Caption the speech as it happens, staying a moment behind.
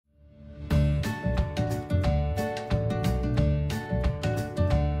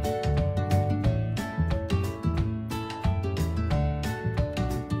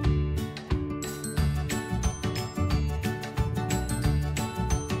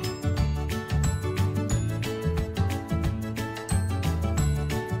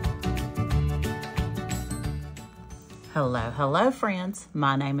Hello friends.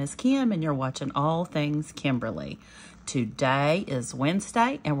 My name is Kim and you're watching All Things Kimberly. Today is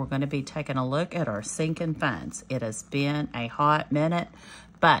Wednesday and we're going to be taking a look at our sinking funds. It has been a hot minute,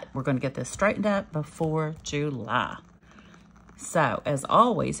 but we're going to get this straightened up before July. So, as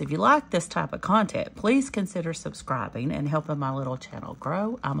always, if you like this type of content, please consider subscribing and helping my little channel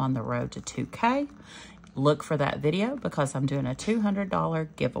grow. I'm on the road to 2K. Look for that video because I'm doing a $200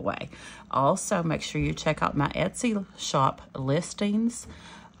 giveaway. Also, make sure you check out my Etsy shop listings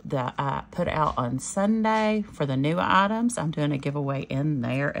that I put out on Sunday for the new items. I'm doing a giveaway in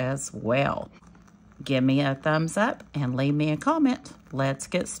there as well. Give me a thumbs up and leave me a comment. Let's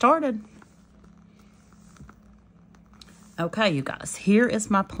get started. Okay, you guys, here is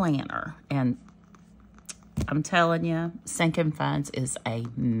my planner, and I'm telling you, sinking funds is a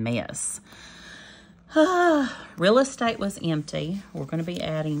mess. Real estate was empty. We're going to be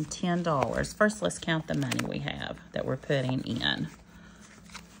adding $10. First, let's count the money we have that we're putting in.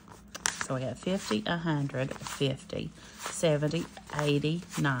 So we have 50, 100, 50, 70, 80,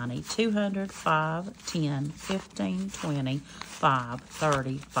 90, 200, 5, 10, 15, 20, 5,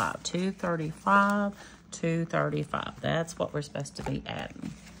 30, 5, 235, 235. That's what we're supposed to be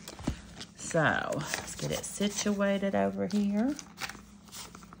adding. So let's get it situated over here.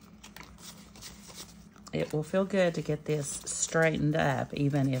 It will feel good to get this straightened up,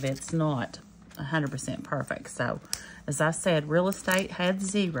 even if it's not 100% perfect. So, as I said, real estate had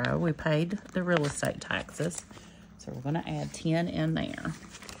 0. We paid the real estate taxes. So, we're going to add 10 in there.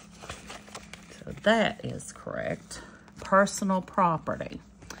 So, that is correct. Personal property.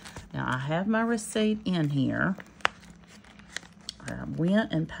 Now, I have my receipt in here. I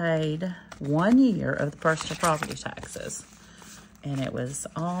went and paid 1 year of the personal property taxes. And it was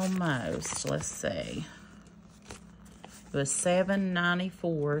almost, let's see, it was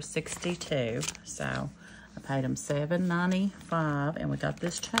 $794.62. So I paid them $795, and we got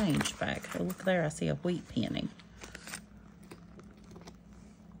this change back. Oh, look there, I see a wheat penny.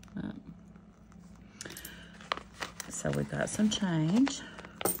 So we got some change,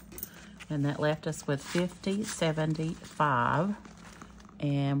 and that left us with 50, 75,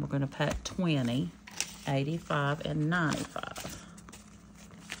 and we're going to put 20, 85, and 95.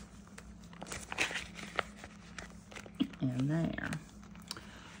 In there.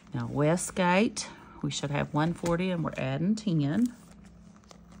 Now Westgate, we should have 140 and we're adding 10.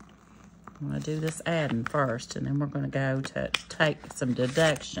 I'm going to do this adding first, and then we're going to go to take some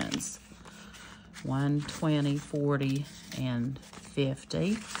deductions. 120, 40, and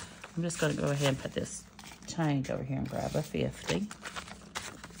 50. I'm just going to go ahead and put this change over here and grab a 50.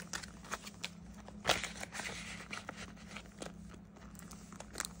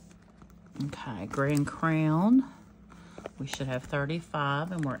 Okay, Grand Crown. We should have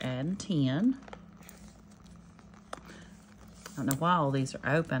 35, and we're adding 10. I don't know why all these are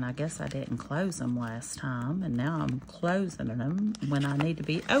open. I guess I didn't close them last time, and now I'm closing them when I need to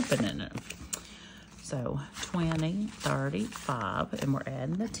be opening them. So 20, 35, and we're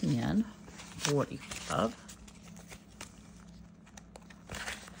adding the 10, 45.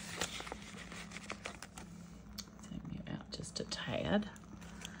 Zoom you out just a tad.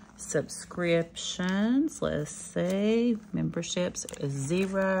 Subscriptions, let's see, memberships is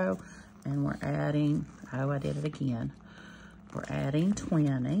 0, and we're adding, oh, I did it again. We're adding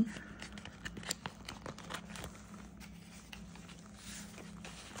 20.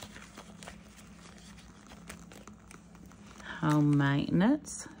 Home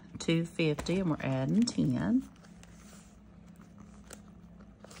maintenance, 250, and we're adding 10.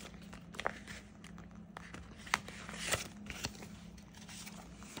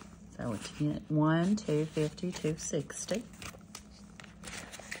 So it's 1, 250, 260.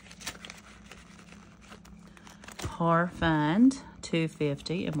 Car fund,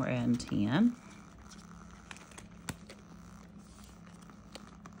 250, and we're adding 10.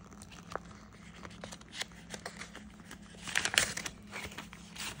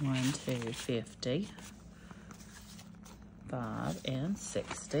 One, 250, 5, and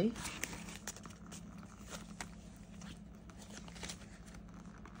 60.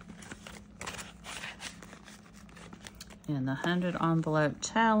 And the 100 envelope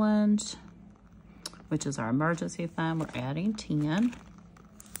challenge, which is our emergency fund, we're adding 10.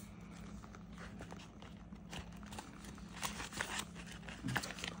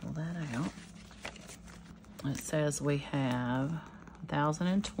 Pull that out. It says we have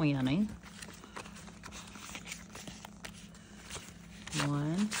 1,020.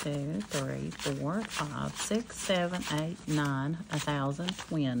 1, 2, 3, 4, 5, 6, 7, 8, 9,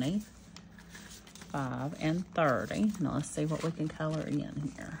 1,020. 5 and 30. Now let's see what we can color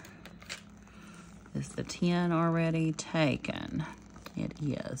in here. Is the 10 already taken? It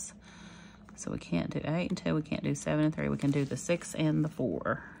is. So we can't do 8 and 2, we can't do 7 and 3, we can do the 6 and the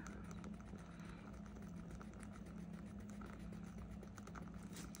 4.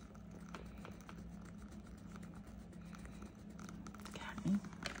 Okay.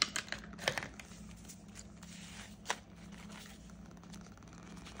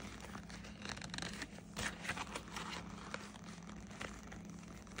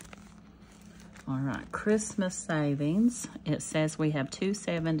 All right, Christmas savings. It says we have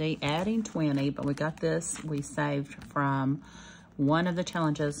 $270, adding 20, but we got this. We saved from one of the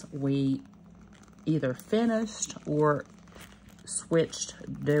challenges we either finished or switched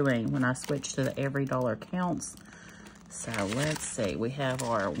doing when I switched to the every dollar counts. So let's see. We have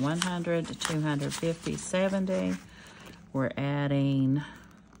our 100 to 250, 70. We're adding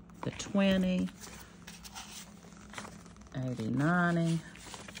the 20, 80, 90.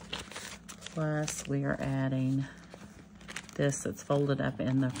 Plus, we are adding this that's folded up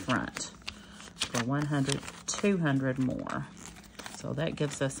in the front for 100, 200 more. So that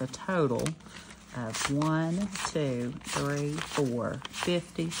gives us a total of 1, 2, 3, 4,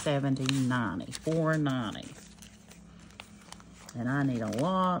 50, 70, 90, 490. And I need a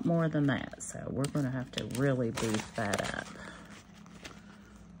lot more than that, so we're going to have to really beef that up.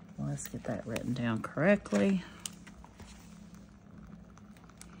 Let's get that written down correctly.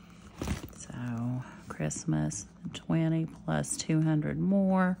 So Christmas, 20 plus 200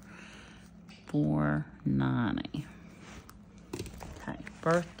 more, 490. Okay,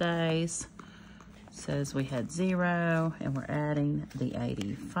 birthdays, says we had 0, and we're adding the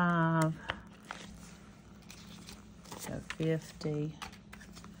 85. So 50,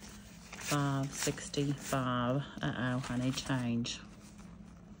 5, 65. Uh-oh, I need change.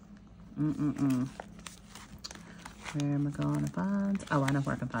 Where am I going to find? Oh, I know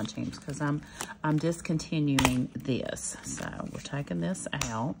where I can find change because I'm discontinuing this. So we're taking this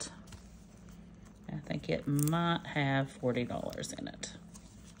out. I think it might have $40 in it.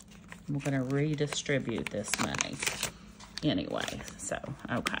 We're going to redistribute this money anyway. So,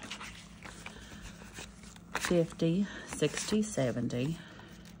 okay. 50, 60, 70,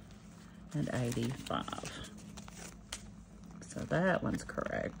 and 85. So that one's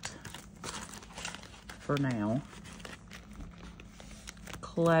correct for now.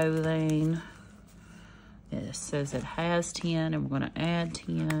 Clothing, it says it has 10 and we're going to add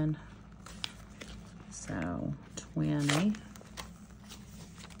 10. So 20.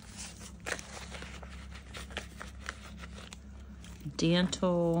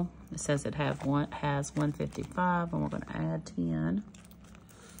 Dental, it says it has 155 and we're going to add 10.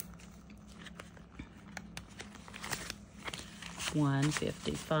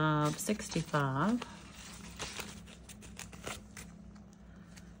 155, 65.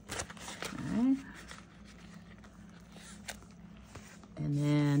 Okay. And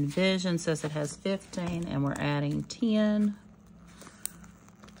then vision says it has 15 and we're adding 10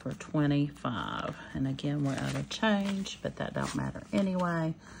 for 25. And again, we're out of change, but that don't matter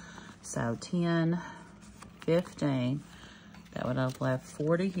anyway. So 10, 15, that would have left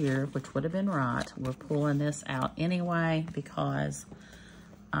 40 here, which would have been right. We're pulling this out anyway because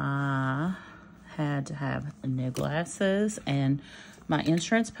I had to have new glasses and my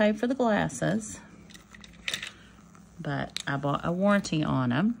insurance paid for the glasses, but I bought a warranty on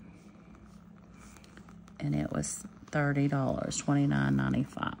them and it was $30,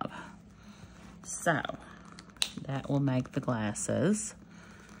 $29.95. So that will make the glasses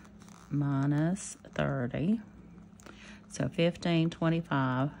minus 30. So 15,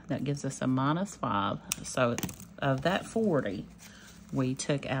 25, that gives us a minus 5. So of that 40 we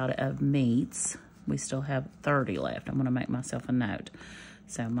took out of meats, we still have 30 left. I'm gonna make myself a note.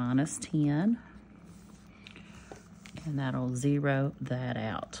 So minus 10, and that'll zero that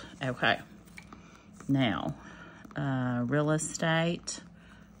out. Okay, now, real estate,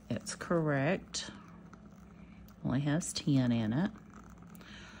 it's correct. Only has 10 in it.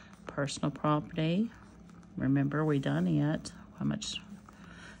 Personal property, remember we done it. How much?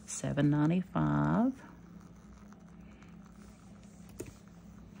 $7.95.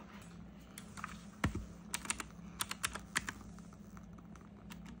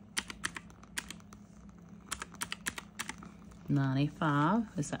 $95.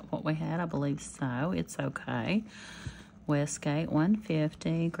 Is that what we had? I believe so. It's okay. Westgate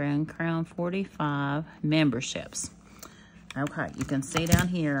 150, Grand Crown 45, memberships. Okay, you can see down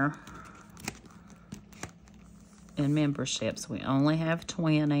here in memberships, we only have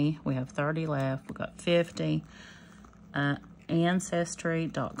 20. We have 30 left. We got 50. And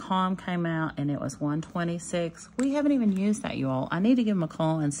Ancestry.com came out and it was $126. We haven't even used that, you all. I need to give them a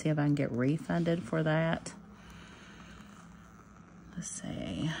call and see if I can get refunded for that. Let's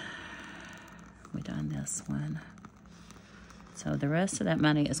see. We done this one. So the rest of that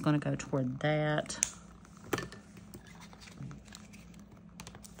money is going to go toward that.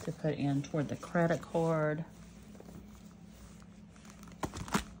 To put in toward the credit card.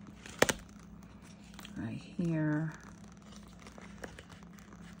 Right here.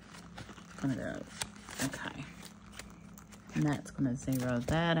 Gonna go, okay. And that's gonna zero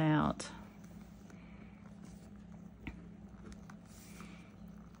that out.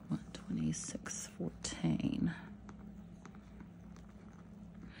 126.14.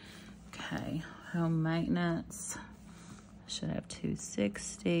 Okay, home maintenance. Should have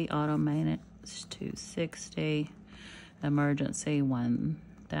 260. Auto maintenance 260. Emergency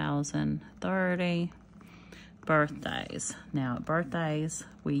 1,030. Birthdays. Now at birthdays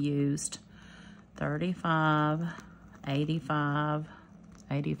we used 35, 85,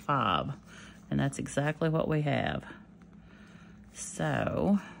 85, and that's exactly what we have.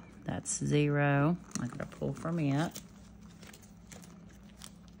 So that's zero. I'm gonna pull from it.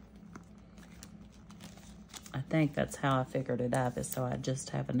 I think that's how I figured it up, is so I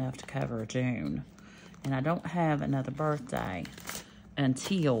just have enough to cover June. And I don't have another birthday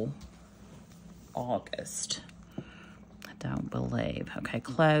until August. I don't believe. Okay,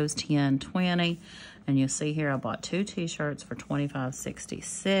 clothes 10, 20. And you'll see here I bought 2 t-shirts for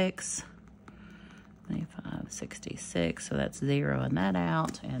 $25.66. $25.66. So that's zeroing that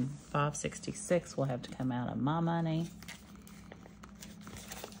out. And $5.66 will have to come out of my money.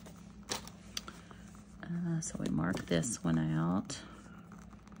 So we mark this one out.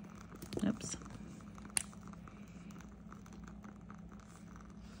 Oops.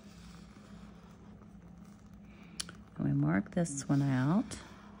 And we mark this one out.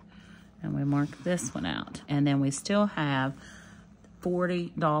 And we mark this one out. And then we still have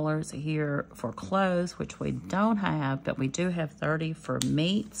 $40 here for clothes, which we don't have, but we do have 30 for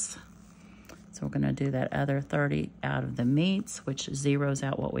meats. So we're gonna do that other 30 out of the meats, which zeroes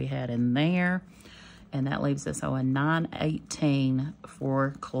out what we had in there. And that leaves us owing $9.18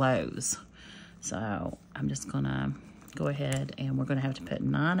 for clothes. So I'm just gonna go ahead and we're gonna have to put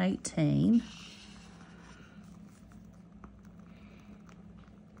 $9.18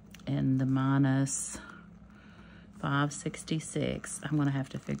 and the minus $5.66. I'm gonna have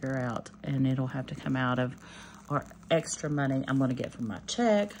to figure out, and it'll have to come out of our extra money I'm gonna get from my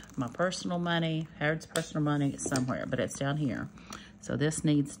check, my personal money, Howard's personal money, somewhere, but it's down here. So this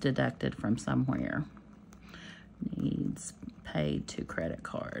needs deducted from somewhere. Needs paid to credit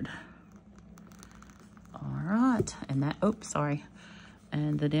card. All right, and that, oops, sorry.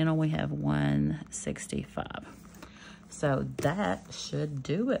 And the dental we have $165. So that should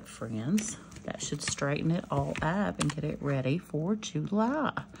do it, friends. That should straighten it all up and get it ready for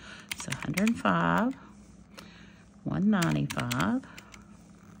July. So 105, 195,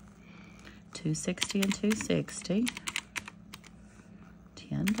 260 and 260,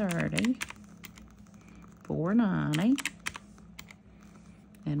 1030, 490,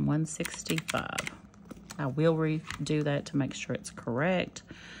 and 165. I will redo that to make sure it's correct.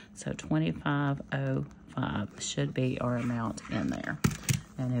 So 2505 should be our amount in there.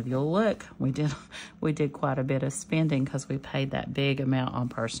 And if you'll look, we did quite a bit of spending because we paid that big amount on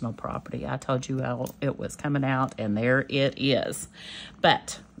personal property. I told you how it was coming out, and there it is.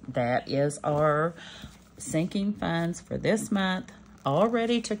 But that is our sinking funds for this month, all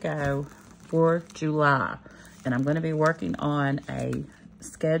ready to go for July. And I'm going to be working on a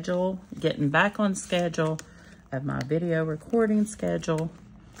schedule, getting back on schedule of my video recording schedule.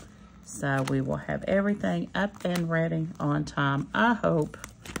 So we will have everything up and ready on time, I hope,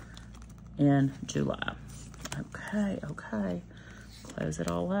 in July. Okay, okay. Close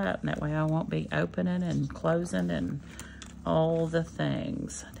it all up. That way I won't be opening and closing and all the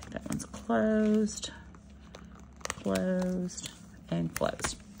things. I think that one's closed, closed, and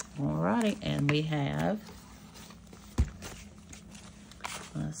closed. Alrighty, and we have,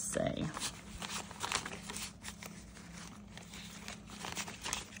 let's see.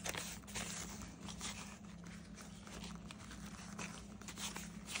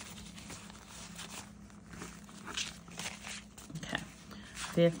 Okay,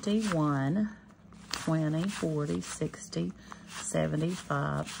 51, 20, 40, 60,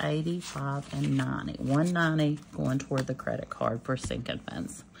 75, 85, and 90. 190 going toward the credit card for sinking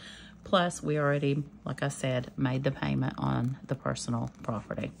funds. Plus, we already, like I said, made the payment on the personal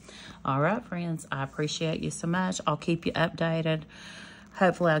property. All right, friends, I appreciate you so much. I'll keep you updated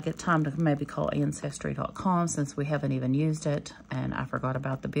Hopefully I'll get time to maybe call Ancestry.com since we haven't even used it and I forgot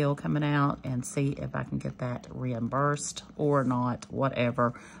about the bill coming out, and see if I can get that reimbursed or not,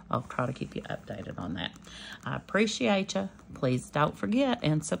 whatever. I'll try to keep you updated on that. I appreciate you. Please don't forget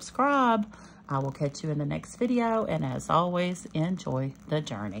and subscribe. I will catch you in the next video, and as always, enjoy the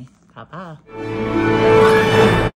journey. Bye-bye.